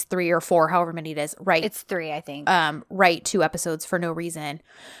 or these 3 or 4, however many it is, write. It's 3, I think. Write 2 episodes for no reason.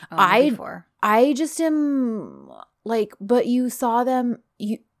 Maybe 4. I just am like, but you saw them.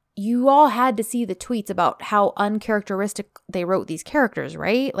 You all had to see the tweets about how uncharacteristic they wrote these characters,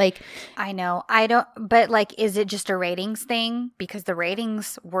 right? Like, I know. I don't, but like, is it just a ratings thing? Because the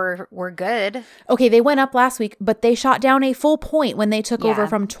ratings were good. Okay, they went up last week, but they shot down a full point when they took over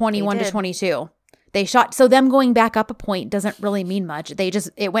from 21 to 22. So them going back up a point doesn't really mean much.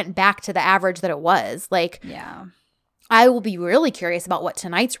 It went back to the average that it was. Like, yeah. I will be really curious about what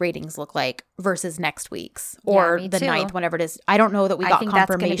tonight's ratings look like versus next week's or the 9th, whenever it is. I don't know that we got confirmation. I think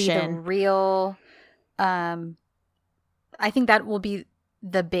that's going to be the real. I think that will be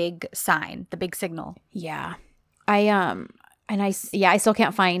the big sign, the big signal. Yeah, I still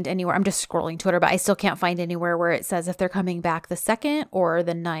can't find anywhere. I'm just scrolling Twitter, but I still can't find anywhere where it says if they're coming back the 2nd or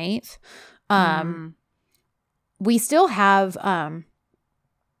the 9th. We still have.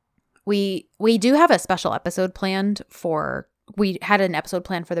 We do have a special episode planned we had an episode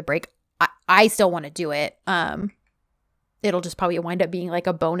planned for the break. I still want to do it. It'll just probably wind up being like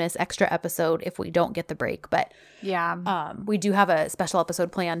a bonus extra episode if we don't get the break. But we do have a special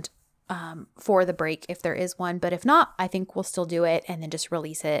episode planned for the break if there is one. But if not, I think we'll still do it and then just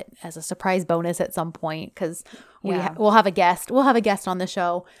release it as a surprise bonus at some point because we'll have a guest. We'll have a guest on the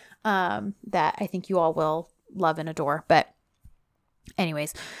show that I think you all will love and adore. But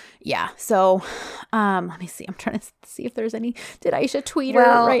anyways, yeah. So, let me see. I'm trying to see if there's any. Did Aisha tweet or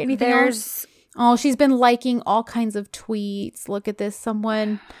write anything else? Oh, she's been liking all kinds of tweets. Look at this.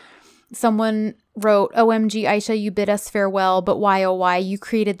 Someone wrote, "OMG, Aisha, you bid us farewell, but why, oh why? You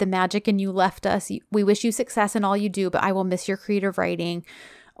created the magic and you left us. We wish you success in all you do, but I will miss your creative writing.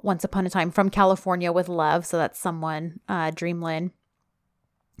 Once upon a time, from California with love." So that's someone, Dreamlin.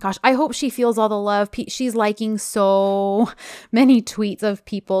 Gosh, I hope she feels all the love. She's liking so many tweets of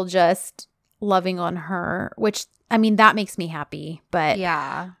people just loving on her, which, I mean, that makes me happy. But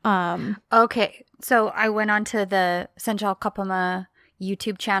yeah. Okay, so I went on to the Sensual Kapama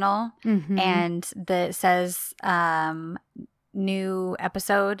YouTube channel, and it says new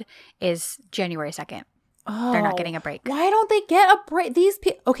episode is January 2nd. Oh, they're not getting a break. Why don't they get a break? These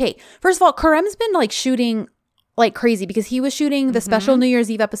people. Okay, first of all, Karem's been like shooting like crazy because he was shooting the special New Year's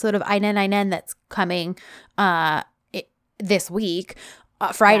Eve episode of Ainen Ainen that's coming this week.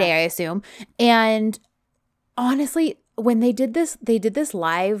 Friday, I assume. And honestly, when they did this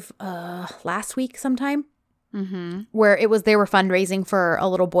live last week sometime. Where they were fundraising for a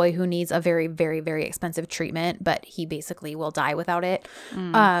little boy who needs a very, very, very expensive treatment, but he basically will die without it.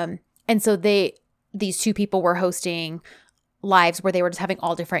 And so these two people were hosting lives where they were just having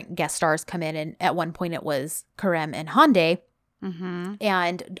all different guest stars come in. And at one point it was Karem and Hande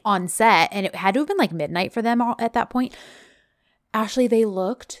and on set, and it had to have been like midnight for them all at that point. Ashley, they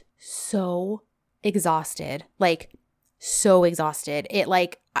looked so exhausted, like so exhausted.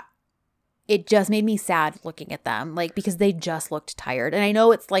 It just made me sad looking at them, like, because they just looked tired. And I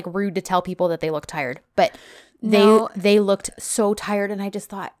know it's like rude to tell people that they look tired, but they looked so tired. And I just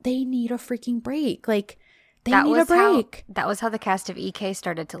thought they need a freaking break. Like, they need a break. That was how the cast of EK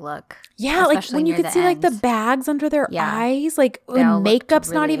started to look. Yeah, like when you could see like the bags under their eyes, like makeup's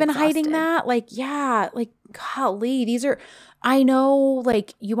really not even hiding that. Like, yeah, like, golly, I know,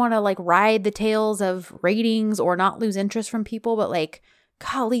 like, you want to like ride the tails of ratings or not lose interest from people, but like,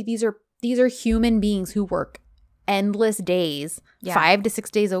 golly, these are human beings who work endless days, 5 to 6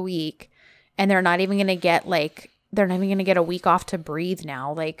 days a week, and they're not even going to get a week off to breathe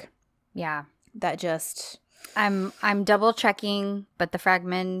now. Like, yeah, that just. I'm double checking, but the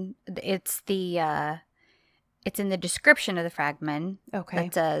fragment, it's in the description of the fragment. Okay.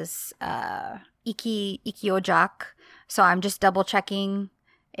 That says Ikiojak. So I'm just double checking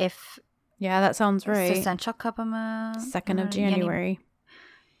if. Yeah, that sounds right. Essential Kapama. 2nd of January.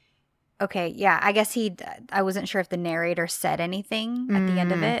 Okay, yeah, I guess I wasn't sure if the narrator said anything at the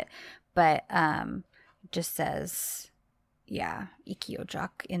end of it, but just says, yeah, Ikiojak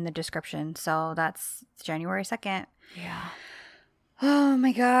in the description. So that's January 2nd. Yeah. Oh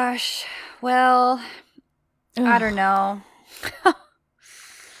my gosh. Well, I don't know.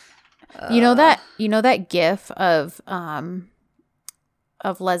 You know that gif of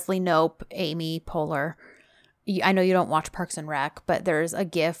Leslie Knope, Amy Poehler. I know you don't watch Parks and Rec, but there's a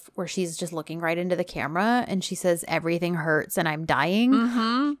gif where she's just looking right into the camera and she says, "Everything hurts and I'm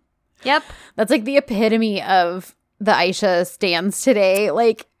dying." Yep. That's like the epitome of the Aisha stands today.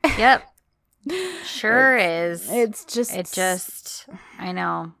 Like, yep. Sure is. It just, I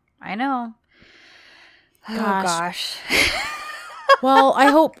know. Oh gosh. Well,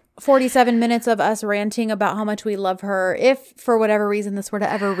 I hope 47 minutes of us ranting about how much we love her, if for whatever reason this were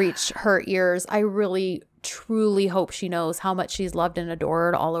to ever reach her ears, I really truly hope she knows how much she's loved and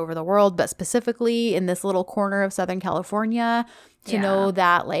adored all over the world, but specifically in this little corner of Southern California, to know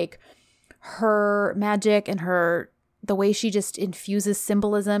that like her magic and the way she just infuses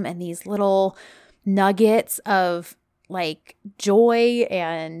symbolism and these little nuggets of like joy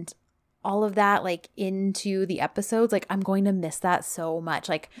and all of that like into the episodes, like I'm going to miss that so much.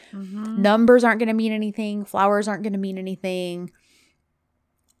 Like numbers aren't going to mean anything, flowers aren't going to mean anything.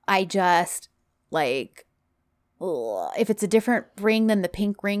 I just like, if it's a different ring than the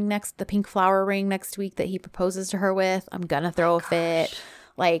pink flower ring next week that he proposes to her with, I'm gonna throw a fit.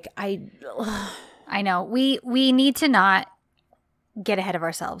 Like, I know we need to not get ahead of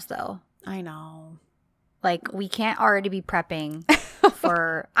ourselves though. I know, like, we can't already be prepping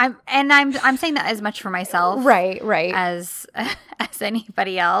for I'm saying that as much for myself, right, as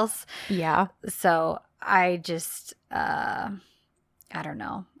anybody else. Yeah. So I just I don't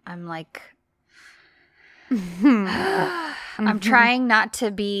know. I'm like, I'm trying not to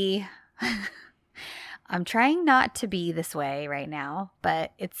be this way right now,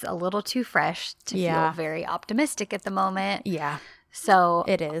 but it's a little too fresh to feel very optimistic at the moment. Yeah. So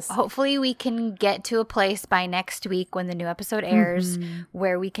it is. Hopefully we can get to a place by next week when the new episode airs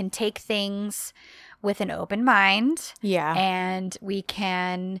where we can take things with an open mind. Yeah. And we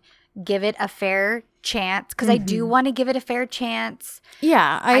can give it a fair chance, because I do want to give it a fair chance.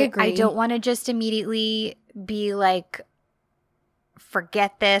 Yeah, I agree. I don't want to just immediately be like,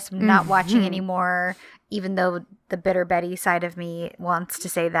 forget this, I'm not watching anymore, even though the bitter Betty side of me wants to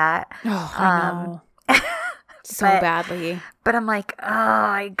say that. Oh, I know. So badly. But I'm like, oh,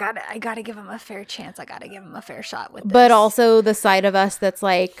 I gotta give him a fair chance. I gotta give him a fair shot with this. But also the side of us that's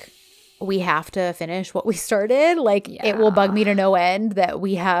like, we have to finish what we started. Like, it will bug me to no end that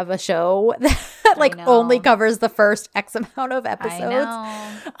we have a show that like only covers the first X amount of episodes.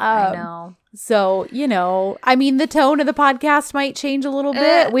 I know. So, I mean, the tone of the podcast might change a little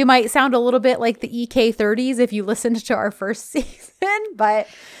bit. We might sound a little bit like the EK30s if you listened to our first season. But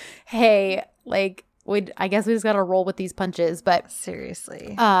hey, like, I guess we just got to roll with these punches, but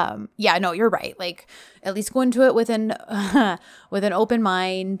seriously. Yeah, no, you're right. Like, at least go into it with an open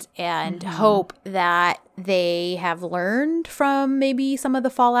mind and hope that they have learned from maybe some of the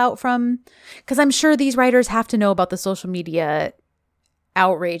fallout from, because I'm sure these writers have to know about the social media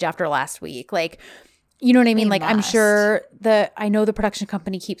outrage after last week. Like, you know what I mean? Like, I'm sure I know the production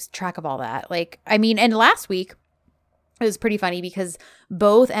company keeps track of all that. Like, I mean, and last week it was pretty funny because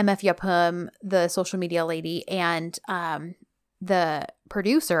both MF Yapum, the social media lady, and the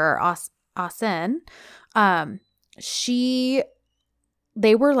producer, Asen,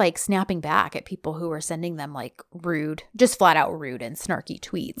 they were like snapping back at people who were sending them like rude, just flat out rude and snarky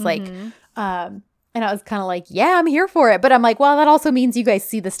tweets. Like, and I was kind of like, yeah, I'm here for it. But I'm like, well, that also means you guys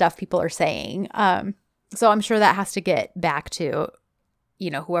see the stuff people are saying. So I'm sure that has to get back to, you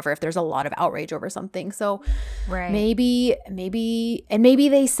know, whoever, if there's a lot of outrage over something. So maybe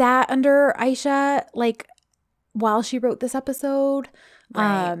they sat under Aisha like while she wrote this episode,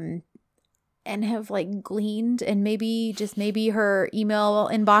 and have like gleaned, and maybe her email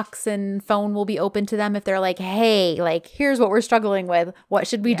inbox and phone will be open to them if they're like, hey, like, here's what we're struggling with. What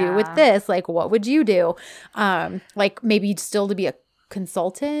should we do with this? Like, what would you do? Like maybe still to be a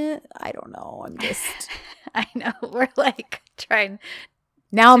consultant. I don't know. I'm just I know, we're like trying.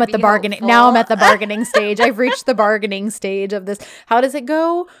 Now I'm at the bargaining. Hopeful. Now I'm at the bargaining stage. I've reached the bargaining stage of this. How does it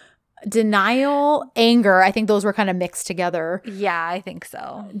go? Denial, anger. I think those were kind of mixed together. Yeah, I think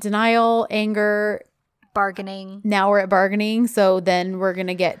so. Denial, anger, bargaining. Now we're at bargaining. So then we're going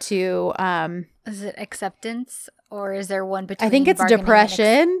to get to is it acceptance, or is there one between? I think it's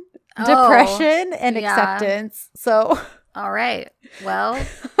depression. Depression and acceptance. So all right. Well,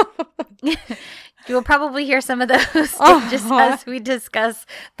 you will probably hear some of those stages as we discuss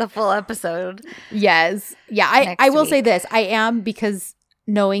the full episode. Yes. Yeah, I will say this. I am, because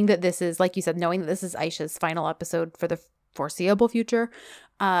knowing that this is, like you said, knowing that this is Aisha's final episode for the foreseeable future,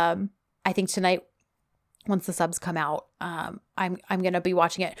 I think tonight, once the subs come out, I'm going to be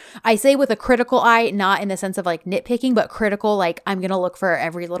watching it. I say with a critical eye, not in the sense of like nitpicking, but critical, like I'm going to look for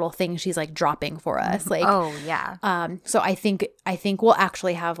every little thing she's like dropping for us. Like, oh yeah. So I think we'll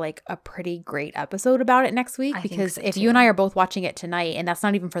actually have like a pretty great episode about it next week, because if you and I are both watching it tonight, and that's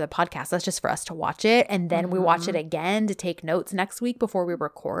not even for the podcast, that's just for us to watch it, and then we watch it again to take notes next week before we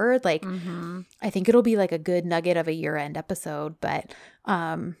record. Like, I think it'll be like a good nugget of a year-end episode, but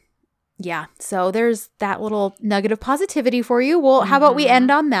yeah, so there's that little nugget of positivity for you. Well, how about we end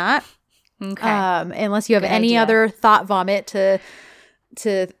on that? Okay. Unless you have any other thought vomit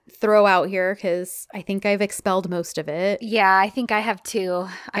to throw out here, because I think I've expelled most of it. Yeah, I think I have too.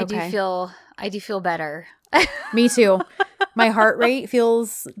 I do feel better. Me too. My heart rate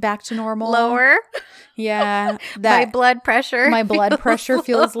feels back to normal. Lower. Yeah. My blood pressure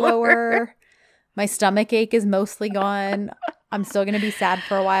feels lower. My stomach ache is mostly gone. I'm still going to be sad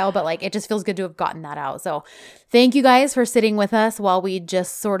for a while, but like it just feels good to have gotten that out. So thank you guys for sitting with us while we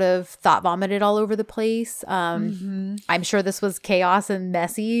just sort of thought vomited all over the place. I'm sure this was chaos and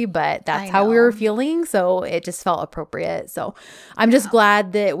messy, but that's how we were feeling. So it just felt appropriate. So I'm just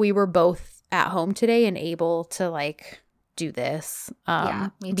glad that we were both at home today and able to like do this. Me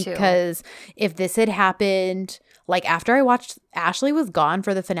too. Because if this had happened, like after I watched, Ashley was gone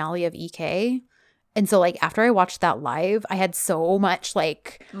for the finale of EK. And so like after I watched that live, I had so much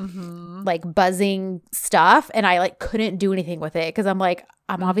like buzzing stuff, and I like couldn't do anything with it, because I'm like,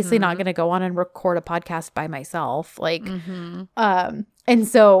 I'm obviously not going to go on and record a podcast by myself. Like, and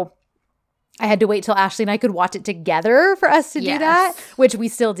so I had to wait till Ashley and I could watch it together for us to do that, which we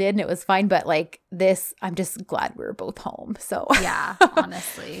still did, and it was fine. But like this, I'm just glad we were both home. So yeah,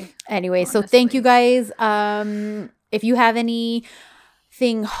 honestly. Anyway, so thank you guys. If you have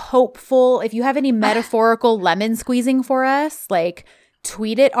anything hopeful, if you have any metaphorical lemon squeezing for us, like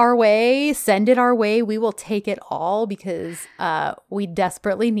tweet it our way, send it our way. We will take it all, because we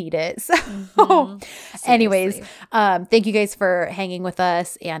desperately need it. So anyways, thank you guys for hanging with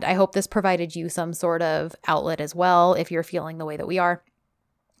us, and I hope this provided you some sort of outlet as well if you're feeling the way that we are.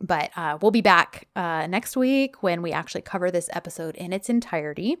 But we'll be back next week when we actually cover this episode in its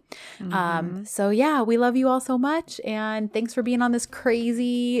entirety. So yeah, we love you all so much, and thanks for being on this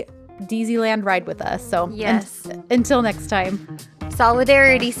crazy DZ-land ride with us. So yes, until next time.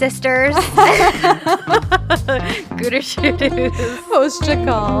 Solidarity, sisters. Guru Host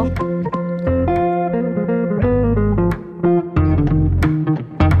Chakal.